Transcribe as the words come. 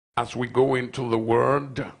as we go into the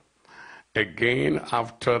Word again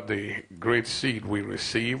after the great seed we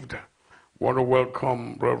received. Want to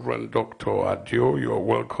welcome Reverend Dr. Adio. You are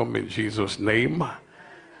welcome in Jesus' name.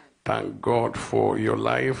 Thank God for your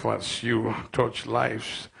life as you touch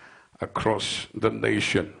lives across the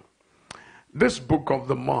nation. This book of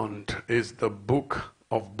the month is the book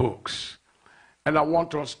of books. And I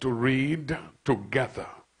want us to read together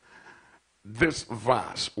this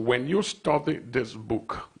verse. When you study this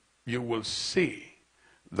book, you will see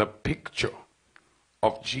the picture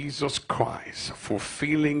of Jesus Christ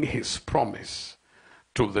fulfilling his promise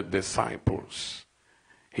to the disciples.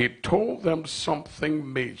 He told them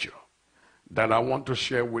something major that I want to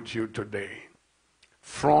share with you today.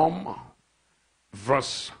 From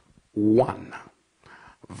verse 1.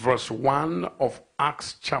 Verse 1 of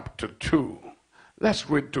Acts chapter 2. Let's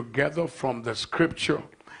read together from the scripture.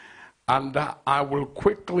 And I will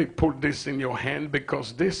quickly put this in your hand,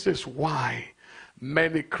 because this is why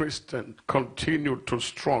many Christians continue to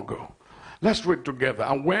struggle. Let's read together.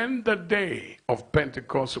 And when the day of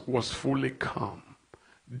Pentecost was fully come,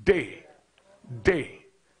 they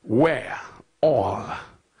were all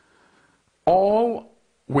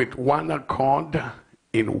with one accord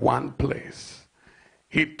in one place.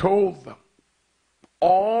 He told them,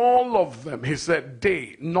 all of them, he said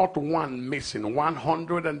they, not one missing,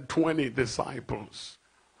 120 disciples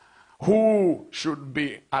who should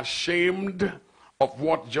be ashamed of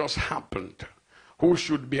what just happened, who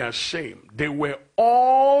should be ashamed. They were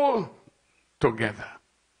all together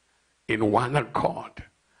in one accord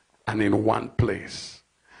and in one place.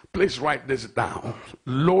 Please write this down.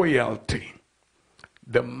 Loyalty,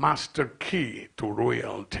 the master key to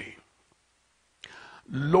royalty.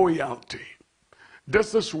 Loyalty.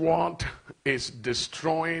 This is what is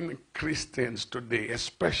destroying Christians today,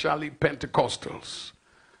 especially Pentecostals.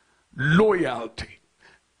 Loyalty.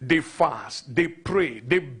 They fast, they pray,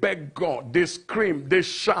 they beg God, they scream, they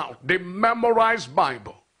shout, they memorize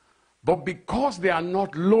Bible. But because they are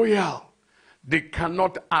not loyal, they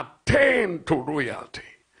cannot attain to royalty.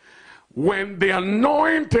 When the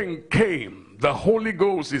anointing came, the Holy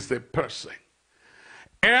Ghost is a person.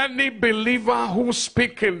 Any believer who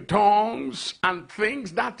speaks in tongues and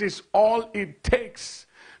thinks that is all it takes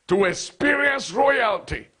to experience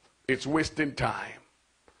royalty, it's wasting time.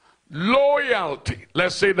 Loyalty.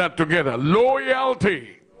 Let's say that together.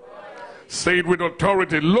 Loyalty. Say it with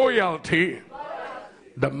authority. Loyalty.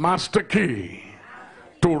 The master key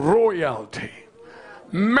to royalty.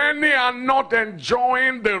 Many are not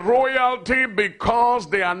enjoying the royalty because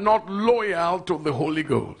they are not loyal to the Holy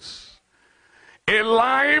Ghost. A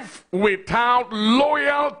life without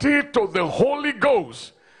loyalty to the Holy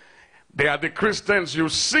Ghost, they are the Christians you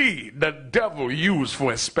see the devil use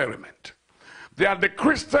for experiment. They are the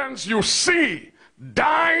Christians you see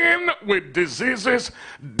dying with diseases,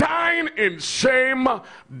 dying in shame,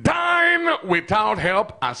 dying without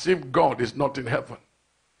help, as if God is not in heaven.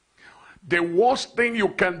 The worst thing you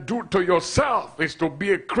can do to yourself is to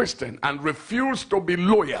be a Christian and refuse to be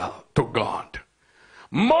loyal to God.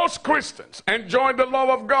 Most Christians enjoy the love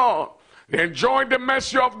of God. They enjoy the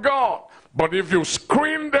mercy of God. But if you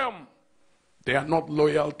screen them, they are not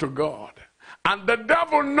loyal to God. And the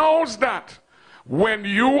devil knows that when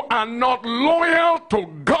you are not loyal to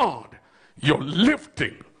God, your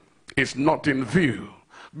lifting is not in view.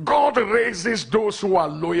 God raises those who are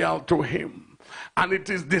loyal to him. And it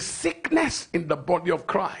is the sickness in the body of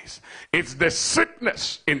Christ. It's the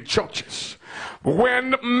sickness in churches.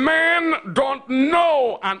 When men don't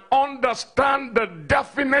know and understand the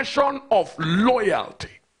definition of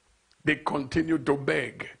loyalty, they continue to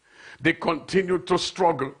beg. They continue to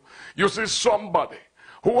struggle. You see, somebody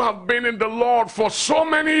who have been in the Lord for so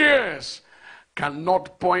many years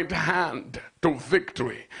cannot point hand to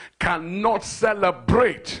victory, cannot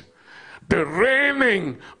celebrate the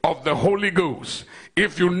reigning of the Holy Ghost.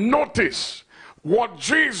 If you notice, what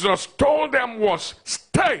Jesus told them was,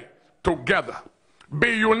 stay together,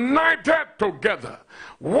 be united together,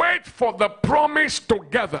 wait for the promise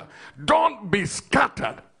together, don't be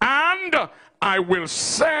scattered, and I will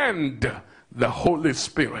send the Holy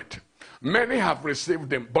Spirit. Many have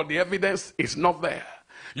received him, but the evidence is not there.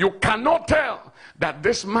 You cannot tell that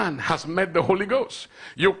this man has met the Holy Ghost.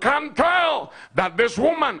 You can't tell that this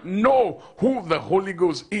woman knows who the Holy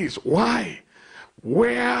Ghost is. Why?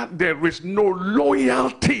 Where there is no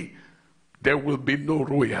loyalty, there will be no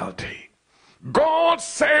royalty. God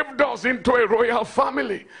saved us into a royal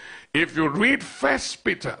family. If you read 1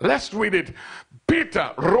 Peter, let's read it.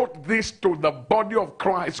 Peter wrote this to the body of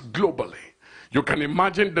Christ globally. You can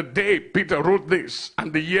imagine the day Peter wrote this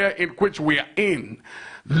and the year in which we are in.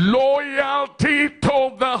 Loyalty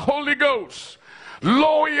to the Holy Ghost,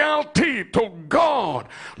 loyalty to God,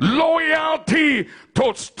 loyalty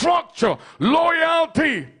to structure,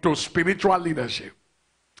 loyalty to spiritual leadership.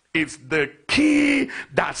 It's the key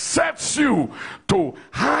that sets you to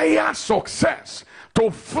higher success, to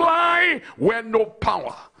fly where no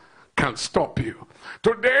power can stop you.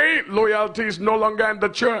 Today, loyalty is no longer in the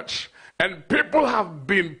church. And people have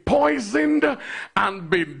been poisoned and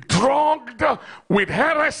been drugged with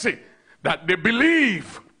heresy that they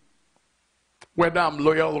believe whether I'm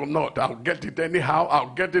loyal or not, I'll get it anyhow,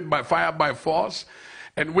 I'll get it by fire, by force.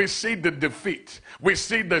 And we see the defeat, we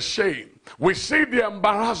see the shame, we see the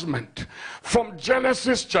embarrassment. From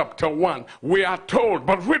Genesis chapter 1, we are told,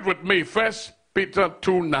 but read with me, 1 Peter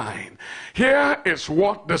 2:9. Here is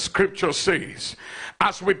what the scripture says.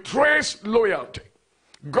 As we trace loyalty,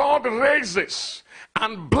 God raises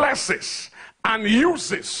and blesses and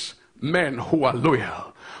uses men who are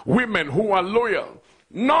loyal, women who are loyal,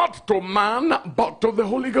 not to man, but to the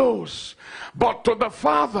Holy Ghost, but to the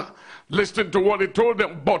Father. Listen to what he told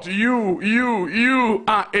them. But you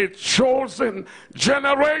are a chosen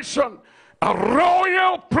generation, a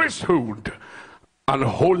royal priesthood, and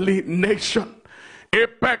holy nation, a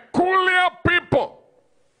peculiar people.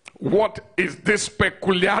 What is this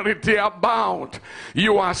peculiarity about?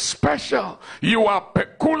 You are special, you are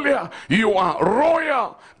peculiar, you are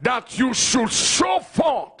royal, that you should show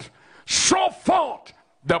forth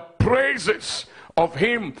the praises of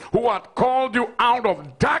him who had called you out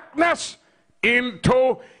of darkness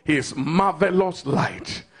into his marvelous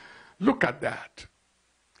light. Look at that.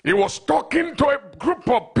 He was talking to a group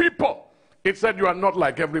of people. He said, you are not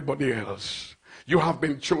like everybody else. You have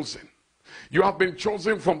been chosen. You have been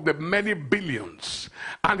chosen from the many billions.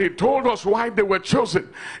 And he told us why they were chosen.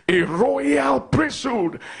 A royal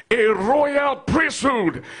priesthood. A royal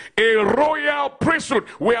priesthood. A royal priesthood.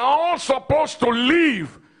 We are all supposed to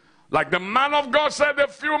live, like the man of God said a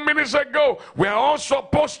few minutes ago, we are all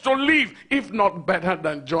supposed to live, if not better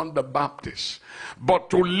than John the Baptist, but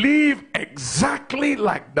to live exactly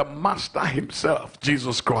like the Master himself,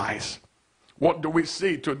 Jesus Christ. What do we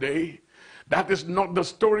see today? That is not the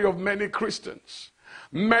story of many Christians.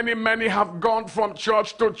 Many have gone from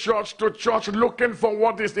church to church to church looking for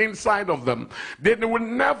what is inside of them. They will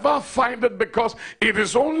never find it because it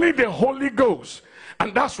is only the Holy Ghost.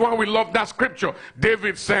 And that's why we love that scripture.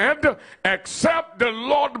 David said, except the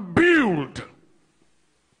Lord build,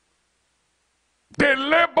 they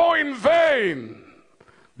labor in vain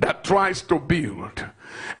that tries to build.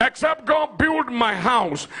 Except God build my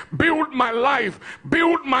house, build my life,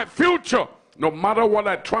 build my future, no matter what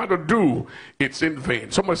I try to do, it's in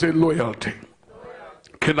vain. Someone say loyalty.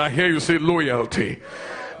 Can I hear you say loyalty?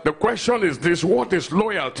 The question is this: what is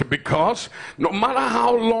loyalty? Because no matter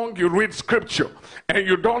how long you read scripture and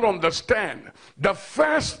you don't understand, the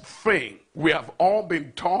first thing we have all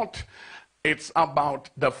been taught, it's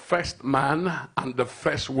about the first man and the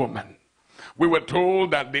first woman. We were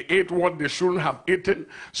told that they ate what they shouldn't have eaten.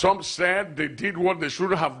 Some said they did what they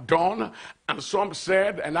shouldn't have done. And some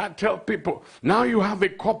said, and I tell people, now you have a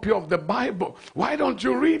copy of the Bible. Why don't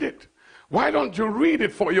you read it? Why don't you read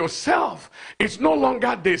it for yourself? It's no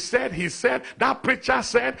longer they said, he said, that preacher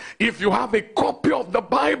said. If you have a copy of the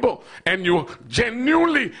Bible and you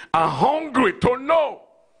genuinely are hungry to know,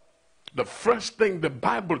 the first thing the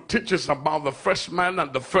Bible teaches about the first man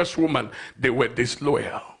and the first woman, they were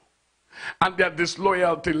disloyal. And their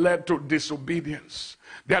disloyalty led to disobedience.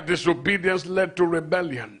 Their disobedience led to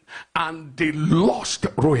rebellion. And they lost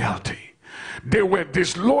royalty. They were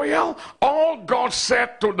disloyal. All God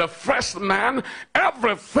said to the first man,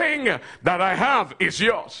 everything that I have is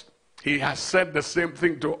yours. He has said the same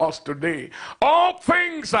thing to us today. All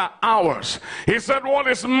things are ours. He said, what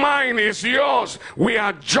is mine is yours. We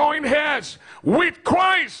are joint heirs with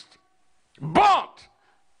Christ. But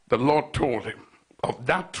the Lord told him, of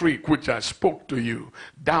that tree which I spoke to you,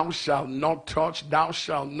 thou shalt not touch, thou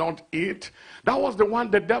shalt not eat. That was the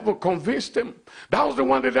one the devil convinced him. That was the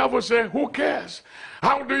one the devil said, who cares?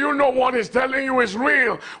 How do you know what he's telling you is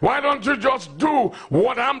real? Why don't you just do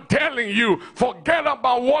what I'm telling you? Forget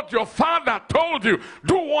about what your father told you.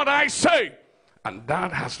 Do what I say. And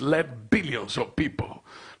that has led billions of people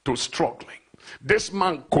to struggling. This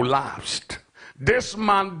man collapsed. This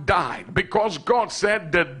man died because God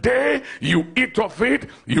said, the day you eat of it,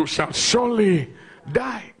 you shall surely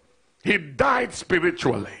die. He died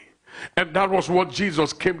spiritually. And that was what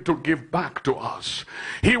Jesus came to give back to us.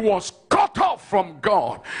 He was cut off from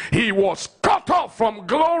God. He was cut off from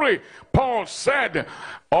glory. Paul said,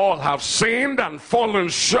 all have sinned and fallen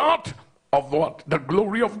short of what? The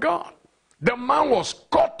glory of God. The man was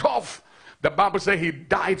cut off. The Bible says he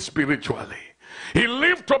died spiritually. He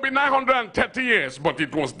lived to be 930 years, but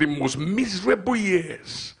it was the most miserable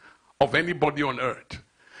years of anybody on earth.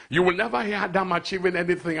 You will never hear Adam achieving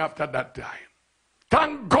anything after that time.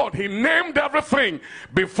 Thank God he named everything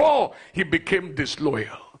before he became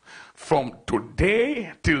disloyal. From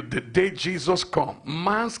today till the day Jesus comes,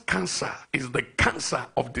 man's cancer is the cancer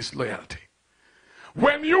of disloyalty.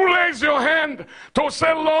 When you raise your hand to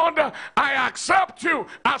say, Lord, I accept you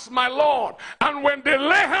as my Lord, and when they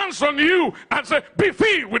lay hands on you and say, be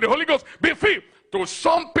filled with the Holy Ghost, be filled. To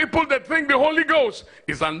some people, they think the Holy Ghost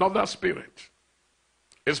is another spirit.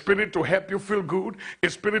 A spirit to help you feel good, a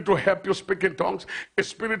spirit to help you speak in tongues, a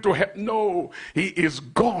spirit to help. No, he is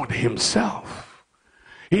God himself.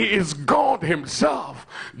 He is God himself.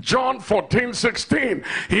 John 14:16.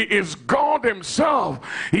 He is God himself.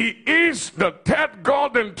 He is the third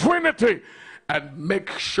God in Trinity. And make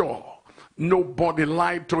sure nobody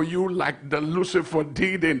lied to you like the Lucifer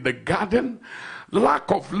did in the garden.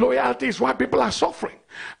 Lack of loyalty is why people are suffering.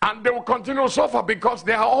 And they will continue to suffer because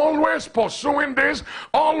they are always pursuing this,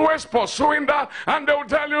 always pursuing that, and they will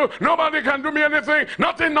tell you, nobody can do me anything,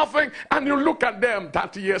 nothing. And you look at them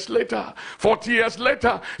 30 years later, 40 years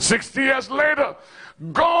later, 60 years later.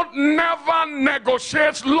 God never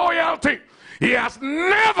negotiates loyalty. He has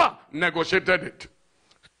never negotiated it.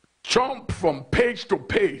 Jump from page to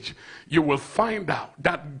page, you will find out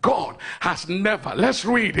that God has never. Let's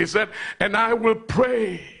read. He said, and I will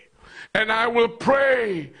pray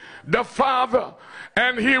the Father,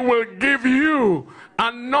 and he will give you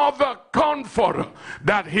another comforter,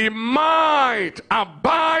 that he might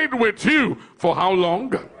abide with you for how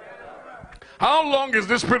long? How long is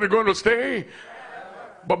this Spirit going to stay?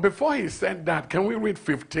 But before he said that, can we read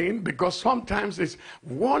 15? Because sometimes it's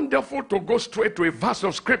wonderful to go straight to a verse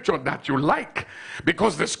of scripture that you like,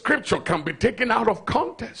 because the scripture can be taken out of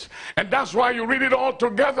context, and that's why you read it all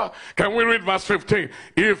together. Can we read verse 15?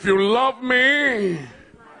 If you love me,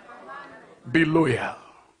 be loyal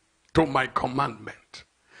to my commandment.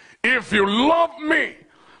 If you love me,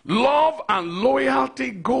 love and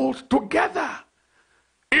loyalty goes together.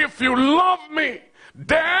 If you love me,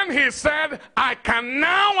 then he said, I can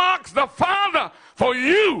now ask the Father for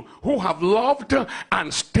you who have loved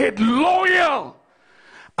and stayed loyal.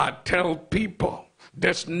 I tell people,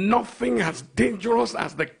 there's nothing as dangerous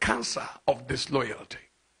as the cancer of disloyalty.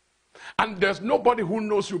 And there's nobody who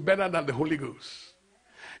knows you better than the Holy Ghost.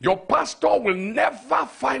 Your pastor will never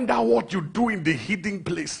find out what you do in the hidden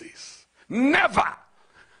places. Never.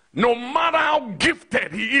 No matter how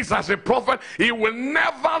gifted he is as a prophet, he will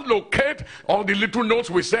never locate all the little notes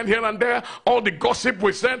we send here and there, all the gossip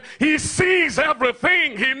we send. He sees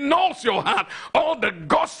everything. He knows your heart. All the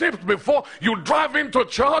gossips before you drive into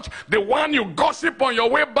church, the one you gossip on your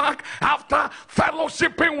way back after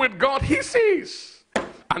fellowshipping with God, he sees.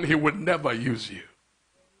 And he will never use you.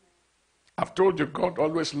 I've told you, God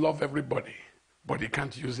always loves everybody, but he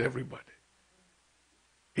can't use everybody.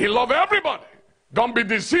 He loves everybody. Don't be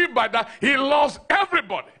deceived by that. He loves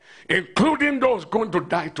everybody, including those going to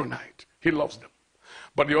die tonight. He loves them.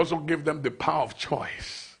 But he also gives them the power of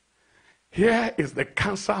choice. Here is the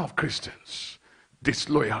cancer of Christians: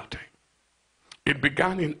 disloyalty. It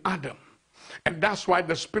began in Adam. And that's why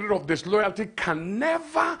the spirit of disloyalty can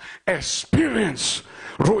never experience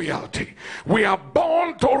royalty. We are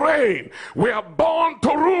born to reign. We are born to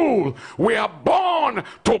rule. We are born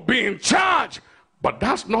to be in charge. But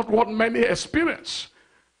that's not what many experience.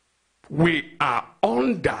 We are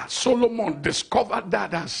under. Solomon discovered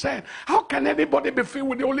that and said, how can anybody be filled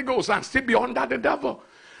with the Holy Ghost and still be under the devil?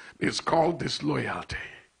 It's called disloyalty.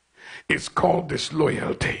 It's called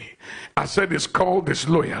disloyalty. I said it's called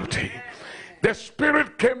disloyalty. The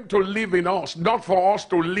Spirit came to live in us, not for us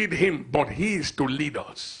to lead him, but he is to lead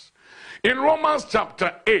us. In Romans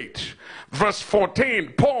chapter 8, verse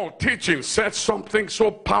 14, Paul teaching said something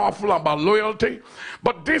so powerful about loyalty,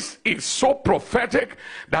 but this is so prophetic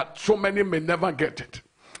that so many may never get it.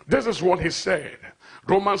 This is what he said.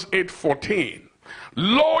 Romans 8:14.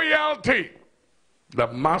 Loyalty, the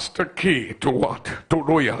master key to what? To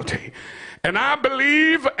royalty. And I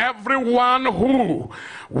believe everyone who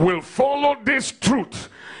will follow this truth,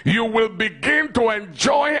 you will begin to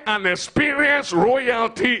enjoy and experience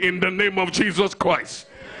royalty in the name of Jesus Christ.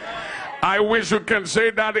 I wish you can say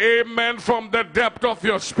that amen from the depth of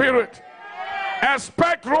your spirit.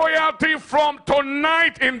 Expect royalty from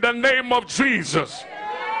tonight in the name of Jesus.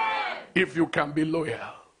 If you can be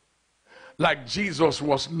loyal, like Jesus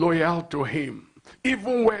was loyal to him.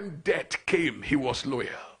 Even when death came, he was loyal.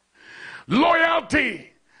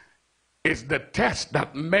 Loyalty is the test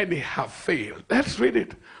that many have failed. Let's read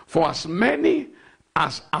it. For as many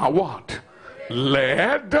as are what?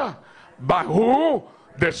 Led by who?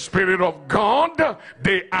 The Spirit of God.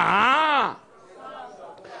 They are.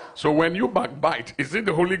 So when you backbite, is it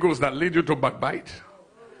the Holy Ghost that leads you to backbite?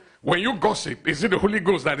 When you gossip, is it the Holy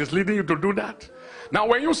Ghost that is leading you to do that? Now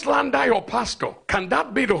when you slander your pastor, can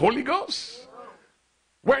that be the Holy Ghost?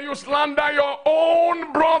 When you slander your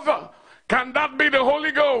own brother, can that be the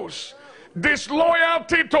Holy Ghost?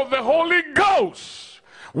 Disloyalty to the Holy Ghost.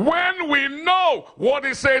 When we know what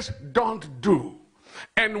it says don't do,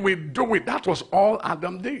 and we do it. That was all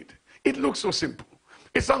Adam did. It looks so simple.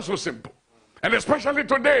 It sounds so simple. And especially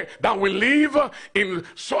today that we live in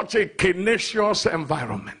such a tenacious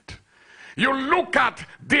environment. You look at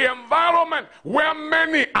the environment where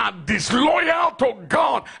many are disloyal to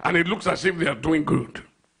God, and it looks as if they are doing good.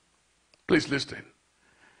 Please listen.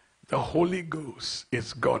 The Holy Ghost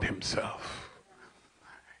is God himself.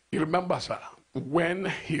 You remember, sir, when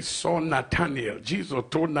he saw Nathanael, Jesus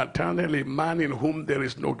told Nathanael, a man in whom there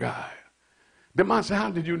is no guile. The man said, how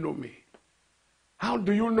did you know me? How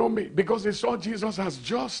do you know me? Because he saw Jesus as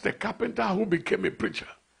just a carpenter who became a preacher.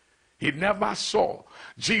 He never saw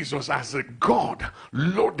Jesus as a God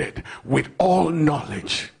loaded with all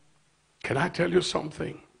knowledge. Can I tell you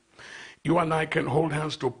something? You and I can hold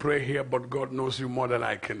hands to pray here, but God knows you more than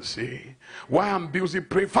I can see. Why I'm busy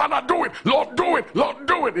praying, Father, do it, Lord, do it, Lord,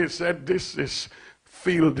 do it. He said, this is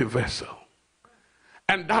fill the vessel.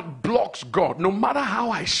 And that blocks God. No matter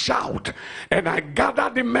how I shout and I gather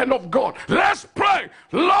the men of God, let's pray,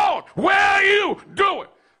 Lord, where are you? Do it.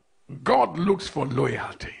 God looks for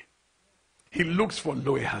loyalty. He looks for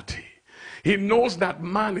loyalty. He knows that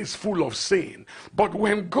man is full of sin. But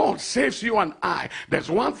when God saves you and I, there's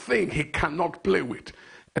one thing he cannot play with,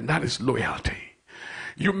 and that is loyalty.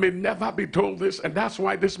 You may never be told this, and that's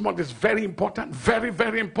why this month is very important, very,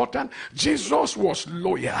 very important. Jesus was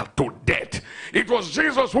loyal to death. It was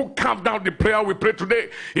Jesus who carved out the prayer we pray today.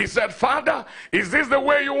 He said, Father, is this the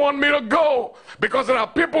way you want me to go? Because there are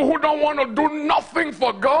people who don't want to do nothing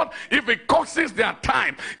for God if it costs their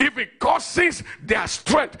time, if it costs their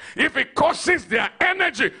strength, if it costs their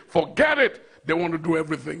energy. Forget it. They want to do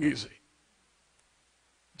everything easy.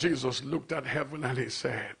 Jesus looked at heaven and he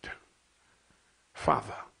said,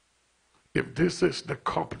 Father, if this is the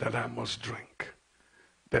cup that I must drink,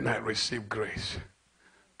 then I receive grace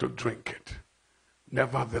to drink it.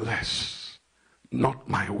 Nevertheless, not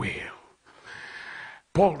my will.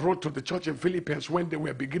 Paul wrote to the church in Philippians when they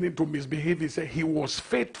were beginning to misbehave. He said he was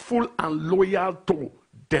faithful and loyal to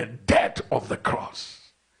the death of the cross.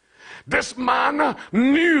 This man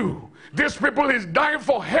knew these people is dying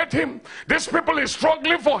for hate him. These people is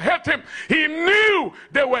struggling for hate him. He knew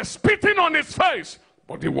they were spitting on his face,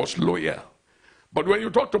 but he was loyal. But when you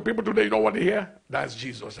talk to people today, you know what they hear? That's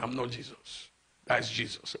Jesus. I'm not Jesus. That's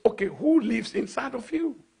Jesus. Okay, who lives inside of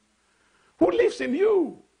you? Who lives in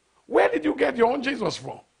you? Where did you get your own Jesus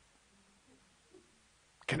from?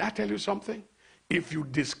 Can I tell you something? If you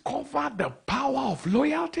discover the power of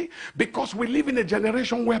loyalty, because we live in a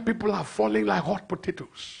generation where people are falling like hot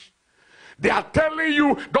potatoes. They are telling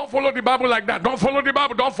you, don't follow the Bible like that. Don't follow the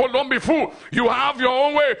Bible. Don't be fooled. You have your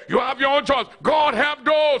own way. You have your own choice. God help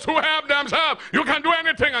those who help themselves. You can do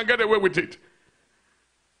anything and get away with it.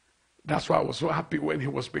 That's why I was so happy when he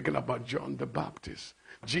was speaking about John the Baptist.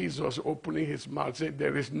 Jesus opening his mouth said,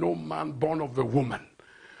 there is no man born of the woman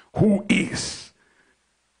who is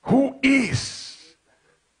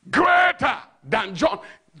greater than John.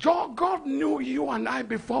 God knew you and I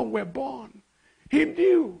before we were born. He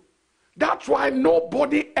knew. That's why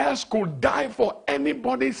nobody else could die for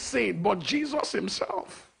anybody's sin but Jesus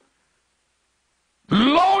himself.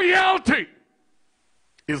 Loyalty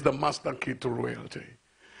is the master key to royalty.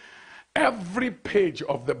 Every page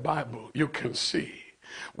of the Bible you can see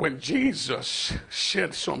when Jesus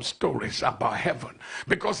shared some stories about heaven,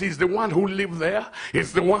 because he's the one who lived there,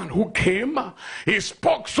 he's the one who came, he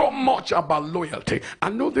spoke so much about loyalty. I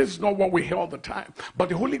know this is not what we hear all the time, but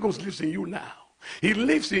the Holy Ghost lives in you now. He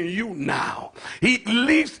lives in you now. He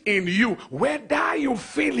lives in you whether you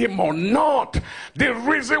feel him or not. The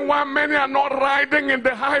reason why many are not riding in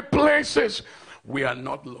the high places, we are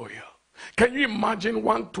not loyal. Can you imagine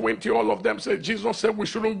 120, all of them said, Jesus said we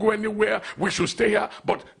shouldn't go anywhere, we should stay here.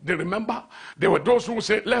 But they remember, there were those who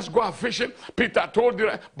said, let's go out fishing. Peter told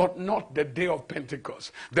them, but not the day of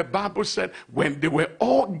Pentecost. The Bible said when they were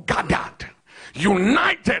all gathered,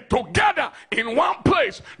 united together in one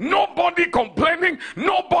place, nobody complaining,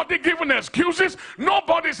 nobody giving excuses,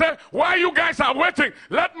 nobody said, why you guys are waiting,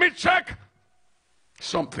 let me check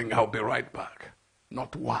something, I'll be right back.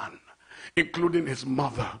 Not one. including his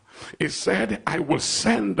mother. He said, I will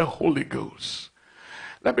send the Holy Ghost.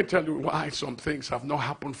 Let me tell you why some things have not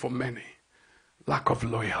happened for many. Lack of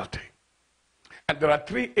loyalty. And there are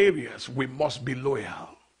 3 areas we must be loyal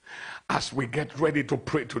as we get ready to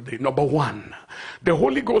pray today. Number 1, the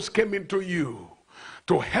Holy Ghost came into you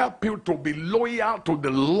to help you to be loyal to the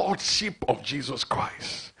Lordship of Jesus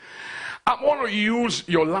Christ. I want to use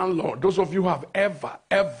your landlord. Those of you who have ever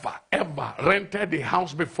rented a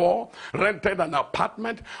house before, rented an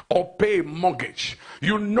apartment, or pay a mortgage.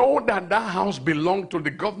 You know that that house belonged to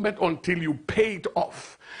the government until you pay it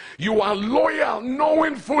off. You are loyal,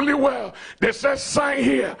 knowing fully well. They say sign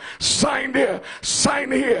here, sign there,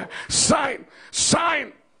 sign here, sign.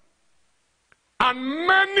 And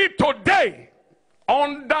many today,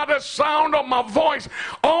 under the sound of my voice,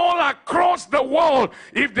 all across the world,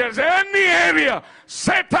 if there's any area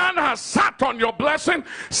Satan has sat on your blessing,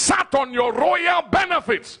 sat on your royal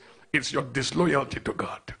benefits, it's your disloyalty to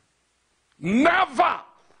God. Never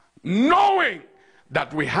knowing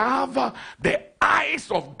that we have the eyes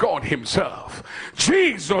of God himself.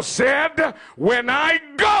 Jesus said, when I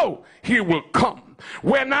go, he will come.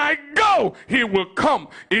 When I go, he will come.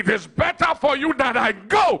 It is better for you that I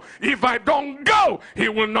go. If I don't go, he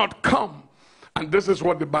will not come. And this is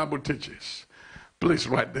what the Bible teaches. Please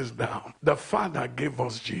write this down. The Father gave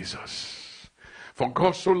us Jesus. For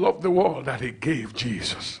God so loved the world that he gave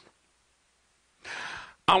Jesus.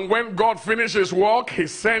 And when God finished his work, he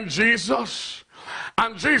sent Jesus.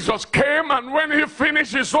 And Jesus came, and when he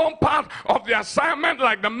finished his own part of the assignment,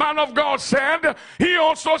 like the man of God said, he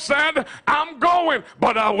also said, I'm going,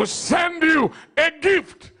 but I will send you a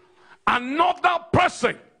gift. Another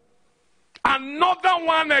person, another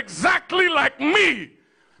one exactly like me.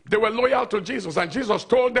 They were loyal to Jesus, and Jesus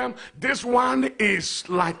told them, this one is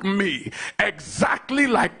like me, exactly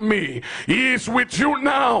like me. He is with you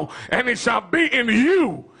now, and he shall be in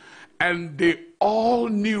you. And they all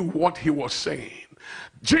knew what he was saying.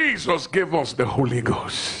 Jesus gave us the Holy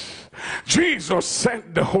Ghost. Jesus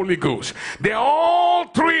sent the Holy Ghost. They're all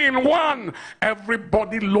 3 in one.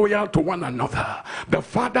 Everybody loyal to one another. The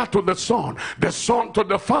Father to the Son to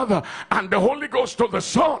the Father, and the Holy Ghost to the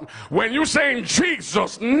Son. When you say in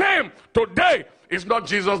Jesus' name today, it's not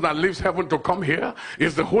Jesus that leaves heaven to come here.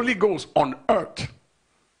 It's the Holy Ghost on earth.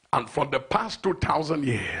 And for the past 2,000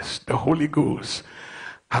 years, the Holy Ghost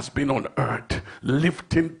has been on earth,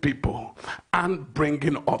 lifting people and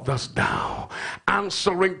bringing others down,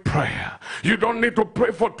 answering prayer. You don't need to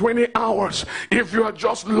pray for 20 hours if you are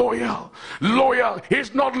just loyal.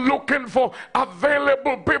 He's not looking for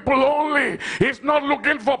available people only. He's not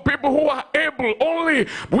looking for people who are able only.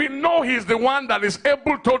 We know he's the one that is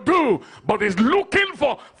able to do, but he's looking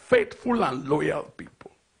for faithful and loyal people.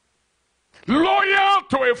 Loyal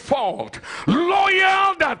to a fault.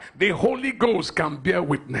 Loyal that the Holy Ghost can bear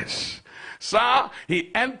witness. Sir, he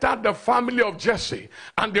entered the family of Jesse,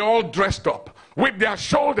 and they're all dressed up with their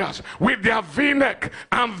shoulders, with their v-neck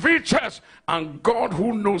and v-chest. And God,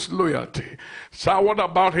 who knows loyalty. Sir, what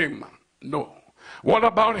about him? No. What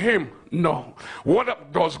about him? No.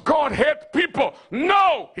 Does God hate people?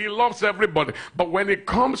 No. He loves everybody. But when it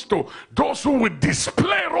comes to those who will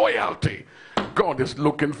display royalty, God is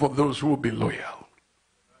looking for those who will be loyal.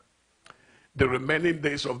 The remaining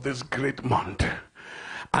days of this great month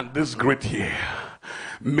and this great year,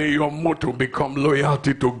 may your motto become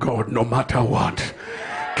loyalty to God no matter what.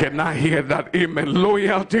 Can I hear that? Amen.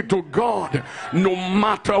 Loyalty to God no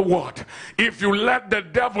matter what. If you let the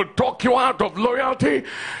devil talk you out of loyalty,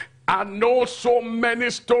 I know so many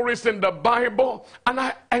stories in the Bible, and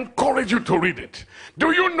I encourage you to read it.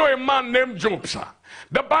 Do you know a man named Job, sir?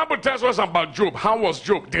 The Bible tells us about Job. How was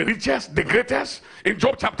Job? The richest, the greatest, in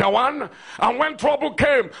Job chapter 1. And when trouble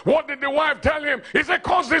came, what did the wife tell him? He said,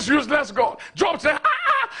 curse this useless God. Job said,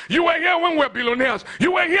 you were here when we were billionaires.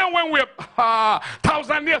 You were here when we were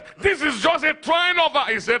 1,000 years. This is just a trying over.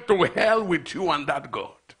 He said, to hell with you and that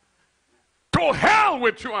God. To hell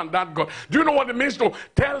with you and that God. Do you know what it means to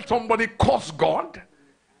tell somebody, curse God?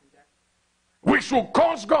 We should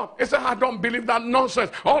curse God. He said, I don't believe that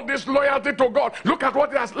nonsense. All this loyalty to God. Look at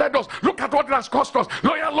what it has led us. Look at what it has cost us.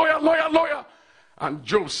 Loyal. And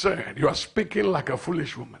Job said, you are speaking like a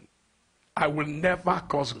foolish woman. I will never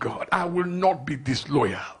curse God. I will not be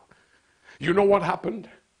disloyal. You know what happened?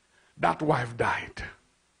 That wife died.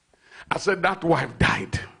 I said, that wife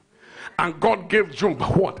died. And God gave Job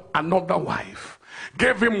what? Another wife.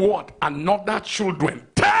 Gave him what? Another children.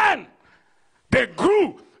 10. They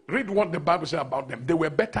grew. Read what the Bible says about them. They were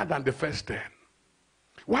better than the first 10.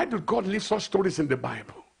 Why did God leave such stories in the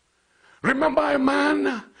Bible? Remember a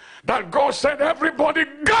man that God said, everybody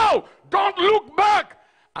go, don't look back.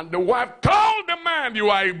 And the wife told the man, you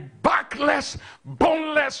are a backless,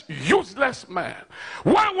 boneless, useless man.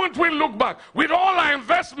 Why won't we look back? With all our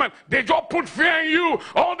investment, they just put fear in you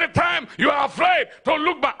all the time. You are afraid to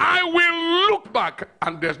look back. I will look back,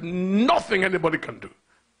 and there's nothing anybody can do.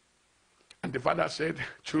 And the father said,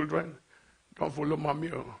 children, don't follow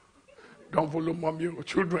mommy. Don't follow mommy.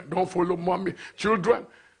 Children, don't follow mommy. Children.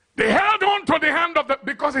 They held on to the hand of the,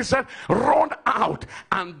 because he said, run out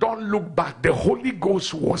and don't look back. The Holy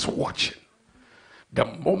Ghost was watching. The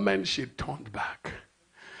moment she turned back,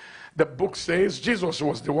 the book says, Jesus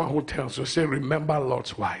was the one who tells us, say, remember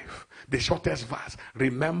Lot's wife. The shortest verse,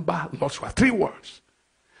 remember Lot's wife. 3 words.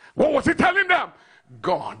 What was he telling them?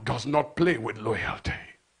 God does not play with loyalty.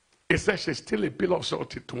 He says she's still a pillar of salt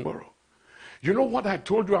till tomorrow. You know what I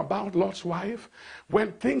told you about Lot's wife?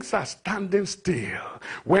 When things are standing still,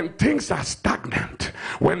 when things are stagnant,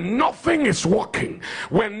 when nothing is working,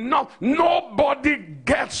 when nobody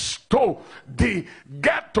gets to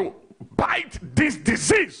bite this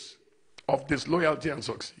disease of disloyalty and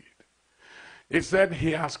succeed. He said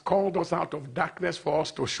he has called us out of darkness for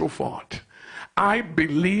us to show forth. I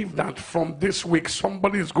believe that from this week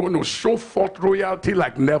somebody is going to show forth royalty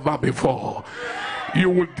like never before. You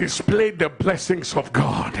will display the blessings of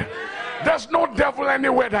God. There's no devil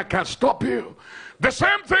anywhere that can stop you. The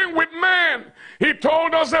same thing with man. He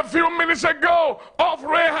told us a few minutes ago of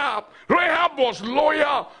Rahab. Rahab was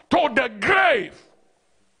loyal to the grave.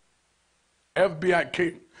 FBI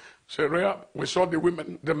came. Said, Rahab, we saw the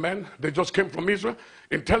women, the men, they just came from Israel.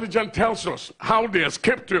 Intelligence tells us how they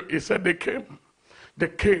escaped you. He said they came. They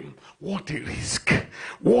came. What a risk.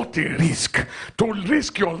 What a risk. To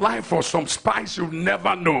risk your life for some spies you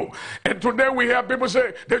never know. And today we hear people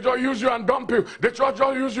say, they just use you and dump you. They just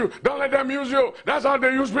use you. Don't let them use you. That's how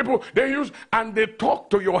they use people. They use, and they talk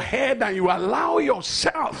to your head, and you allow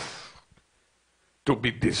yourself to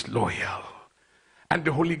be disloyal. And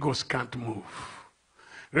the Holy Ghost can't move.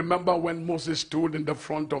 Remember when Moses stood in the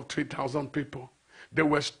front of 3,000 people? They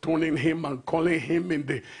were stoning him and calling him in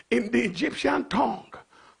the Egyptian tongue.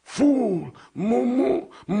 Fool, mumu,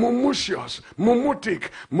 mumusios,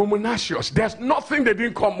 mumutik, mumunasios. There's nothing they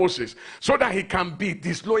didn't call Moses so that he can be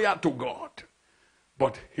disloyal to God.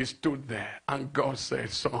 But he stood there and God said,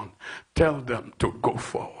 son, tell them to go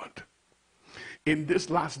forward. In these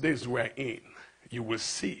last days we're in, you will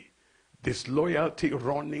see disloyalty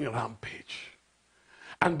running rampage.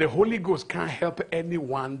 And the Holy Ghost can't help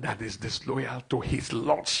anyone that is disloyal to his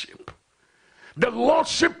lordship. The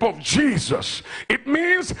lordship of Jesus. It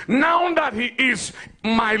means now that he is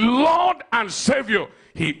my Lord and Savior,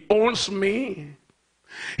 he owns me.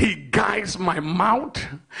 He guides my mouth.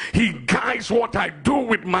 He guides what I do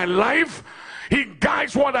with my life. He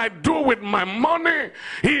guides what I do with my money.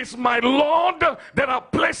 He is my Lord. There are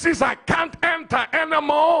places I can't enter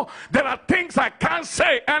anymore. There are things I can't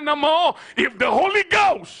say anymore. If the Holy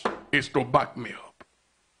Ghost is to back me up.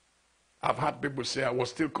 I've had people say I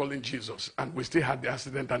was still calling Jesus and we still had the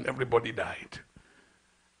accident and everybody died.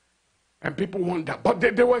 And people wonder, but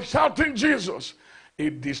they were shouting Jesus. A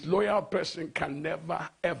disloyal person can never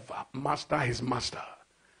ever master his master.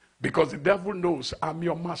 Because the devil knows I'm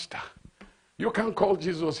your master. You can't call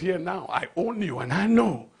Jesus here now. I own you and I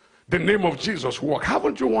know the name of Jesus works.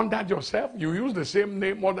 Haven't you wondered yourself? You use the same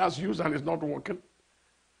name others use and it's not working.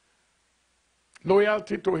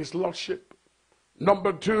 Loyalty to his lordship.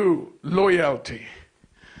 Number 2, loyalty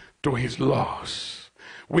to his laws.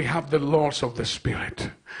 We have the laws of the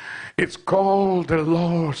Spirit. It's called the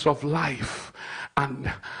laws of life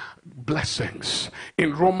and blessings.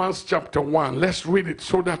 In Romans chapter 1, let's read it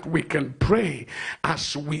so that we can pray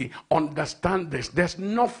as we understand this. There's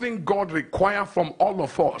nothing God requires from all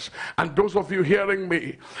of us, and those of you hearing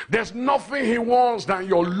me, there's nothing he wants than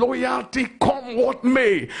your loyalty, come what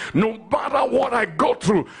may. No matter what I go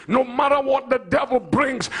through, no matter what the devil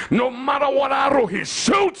brings, no matter what arrow he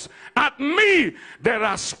shoots at me, there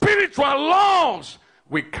are spiritual laws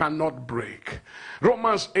we cannot break.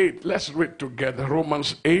 Romans 8, let's read together.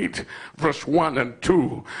 Romans 8, verse 1 and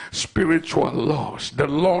 2. Spiritual laws, the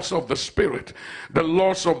laws of the Spirit, the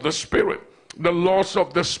laws of the Spirit, the laws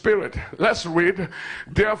of the Spirit. Let's read.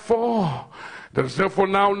 Therefore, there is therefore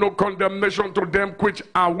now no condemnation to them which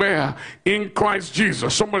are where? In Christ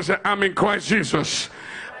Jesus. Somebody say, I'm in Christ Jesus.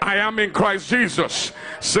 I am in Christ Jesus.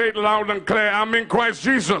 Say it loud and clear. I'm in Christ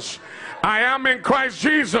Jesus. I am in Christ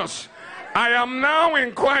Jesus. I am now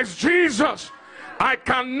in Christ Jesus. I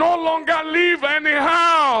can no longer live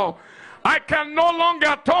anyhow. I can no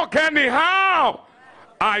longer talk anyhow.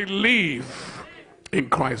 I live in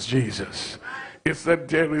Christ Jesus. It said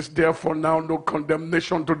there is therefore now no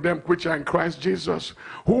condemnation to them which are in Christ Jesus,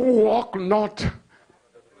 who walk not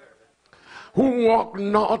Who walk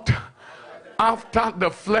not after the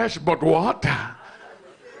flesh, but what?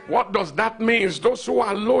 What does that mean? It's those who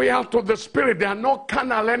are loyal to the Spirit. They are not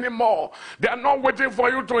carnal anymore. They are not waiting for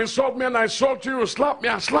you to insult me and I insult you. You slap me,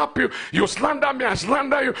 I slap you. You slander me, I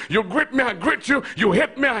slander you. You greet me, I greet you. You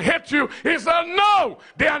hate me, I hate you. He said, no.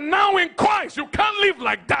 They are now in Christ. You can't live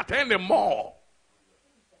like that anymore.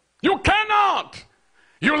 You cannot.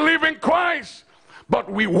 You live in Christ.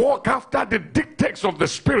 But we walk after the dictates of the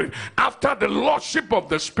Spirit, after the lordship of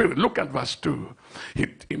the Spirit. Look at verse 2. He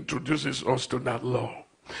introduces us to that law.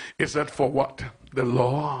 He said, for what? The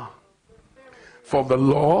law. For the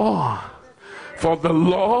law. For the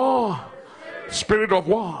law. Spirit of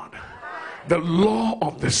what? The law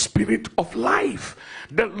of the Spirit of life.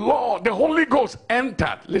 The law, the Holy Ghost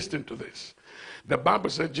entered. Listen to this. The Bible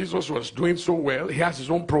said Jesus was doing so well. He has his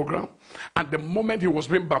own program. And the moment he was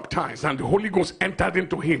being baptized and the Holy Ghost entered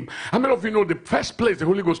into him. How many of you know the first place the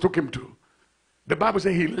Holy Ghost took him to? The Bible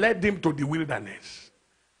said he led him to the wilderness.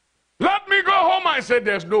 Let me go home. I said,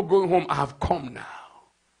 there's no going home. I have come now.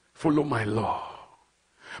 Follow my law.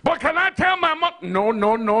 But can I tell my mother? No,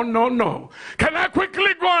 no, no, no, no. Can I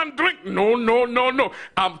quickly go and drink? No, no, no, no.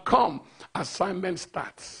 I've come. Assignment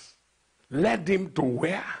starts. Led him to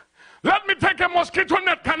where? Let me take a mosquito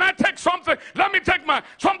net. Can I take something? Let me take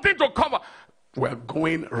something to cover. We're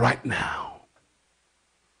going right now.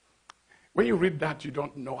 When you read that, you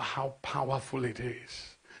don't know how powerful it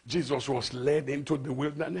is. Jesus was led into the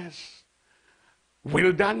wilderness.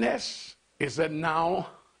 Wilderness is that now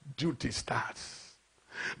duty starts.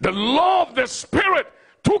 The law of the Spirit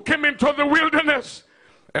took him into the wilderness.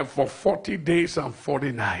 And for 40 days and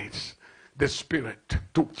 40 nights, the Spirit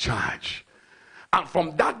took charge. And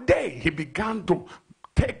from that day, he began to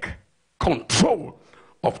take control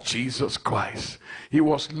of Jesus Christ. He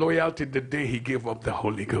was loyal till the day he gave up the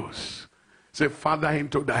Holy Ghost. Say, Father,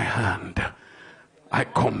 into thy hand I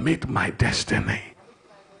commit my destiny.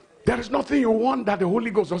 There is nothing you want that the Holy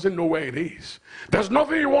Ghost doesn't know where it is. There's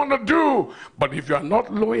nothing you want to do. But if you are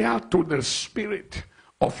not loyal to the Spirit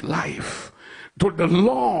of life, to the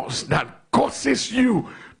laws that causes you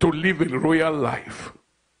to live a royal life,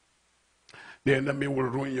 the enemy will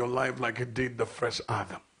ruin your life like he did the first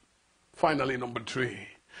Adam. Finally, number 3,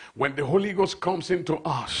 when the Holy Ghost comes into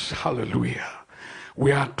us, hallelujah,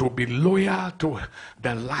 we are to be loyal to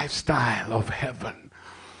the lifestyle of heaven.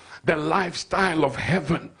 The lifestyle of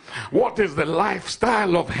heaven. What is the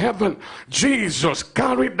lifestyle of heaven? Jesus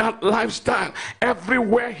carried that lifestyle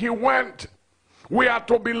everywhere he went. We are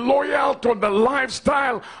to be loyal to the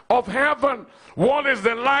lifestyle of heaven. What is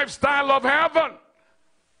the lifestyle of heaven?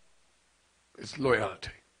 It's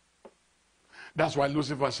loyalty. That's why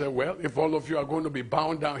Lucifer said, well, if all of you are going to be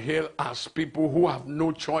bound down here as people who have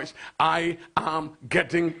no choice, I am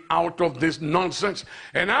getting out of this nonsense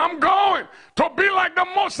and I'm going to be like the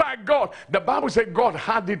Most High God. The Bible said God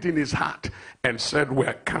had it in his heart and said,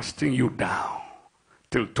 we're casting you down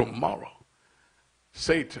till tomorrow.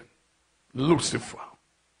 Satan, Lucifer,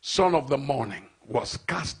 son of the morning, was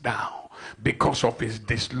cast down because of his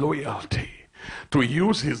disloyalty to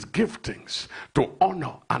use his giftings to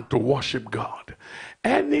honor and to worship God.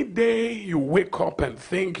 Any day you wake up and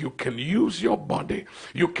think you can use your body,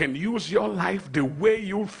 you can use your life the way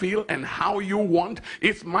you feel and how you want.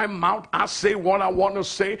 It's my mouth, I say what I want to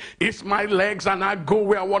say. It's my legs and I go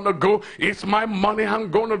where I want to go. It's my money,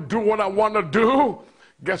 I'm going to do what I want to do.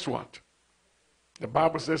 Guess what? The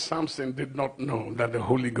Bible says Samson did not know that the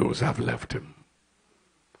Holy Ghost have left him.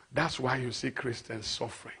 That's why you see Christians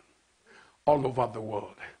suffering all over the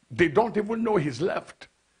world. They don't even know he's left.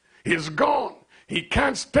 He's gone. He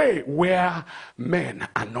can't stay where men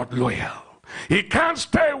are not loyal. He can't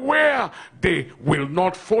stay where they will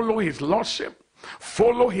not follow his lordship,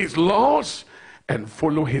 follow his laws, and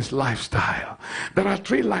follow his lifestyle. There are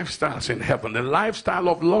 3 lifestyles in heaven. The lifestyle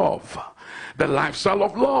of love. The lifestyle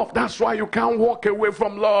of love. That's why you can't walk away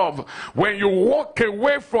from love. When you walk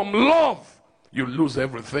away from love, you lose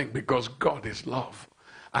everything, because God is love.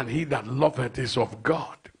 And he that loveth is of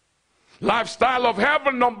God. Lifestyle of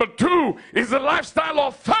heaven, number 2, is the lifestyle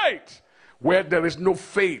of faith. Where there is no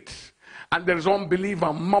faith and there is unbelief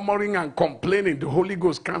and murmuring and complaining, the Holy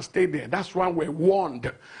Ghost can't stay there. That's why we're warned.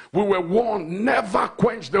 We were warned, never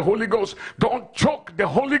quench the Holy Ghost. Don't choke the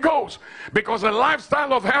Holy Ghost. Because the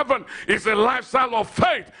lifestyle of heaven is a lifestyle of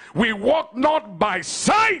faith. We walk not by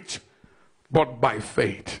sight, but by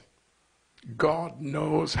faith. God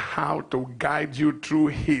knows how to guide you through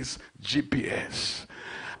his GPS.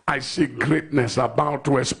 I see greatness about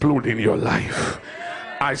to explode in your life.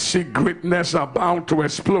 I see greatness about to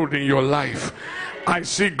explode in your life. I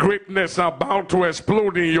see greatness about to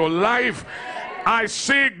explode in your life. I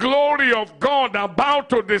see glory of God about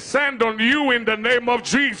to descend on you in the name of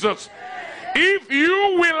Jesus. If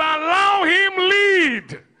you will allow him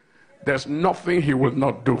lead, there's nothing he will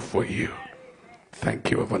not do for you.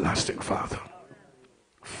 Thank you, everlasting Father.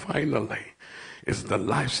 Finally, is the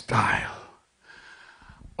lifestyle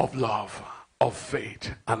of love, of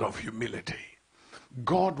faith, and of humility.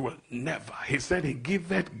 God will never, he said, he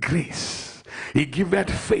giveth grace, he giveth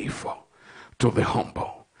favor to the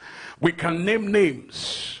humble. We can name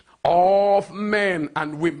names of men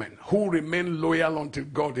and women who remain loyal until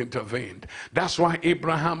God intervened. That's why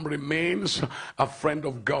Abraham remains a friend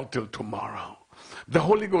of God till tomorrow. The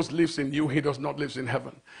Holy Ghost lives in you. He does not live in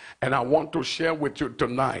heaven. And I want to share with you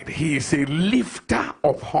tonight, he is a lifter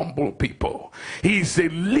of humble people. He is a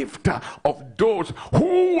lifter of those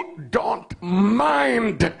who don't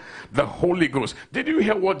mind the Holy Ghost. Did you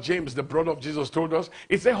hear what James, the brother of Jesus, told us?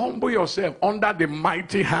 He said, humble yourself under the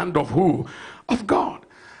mighty hand of who? Of God.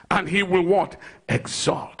 And he will what?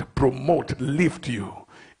 Exalt, promote, lift you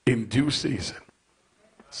in due season.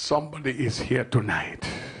 Somebody is here tonight.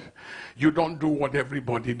 You don't do what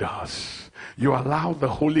everybody does. You allow the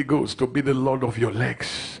Holy Ghost to be the Lord of your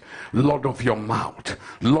legs, Lord of your mouth,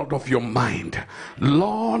 Lord of your mind,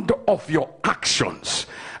 Lord of your actions.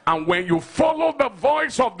 And when you follow the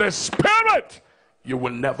voice of the Spirit, you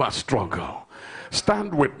will never struggle.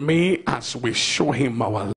 Stand with me as we show him our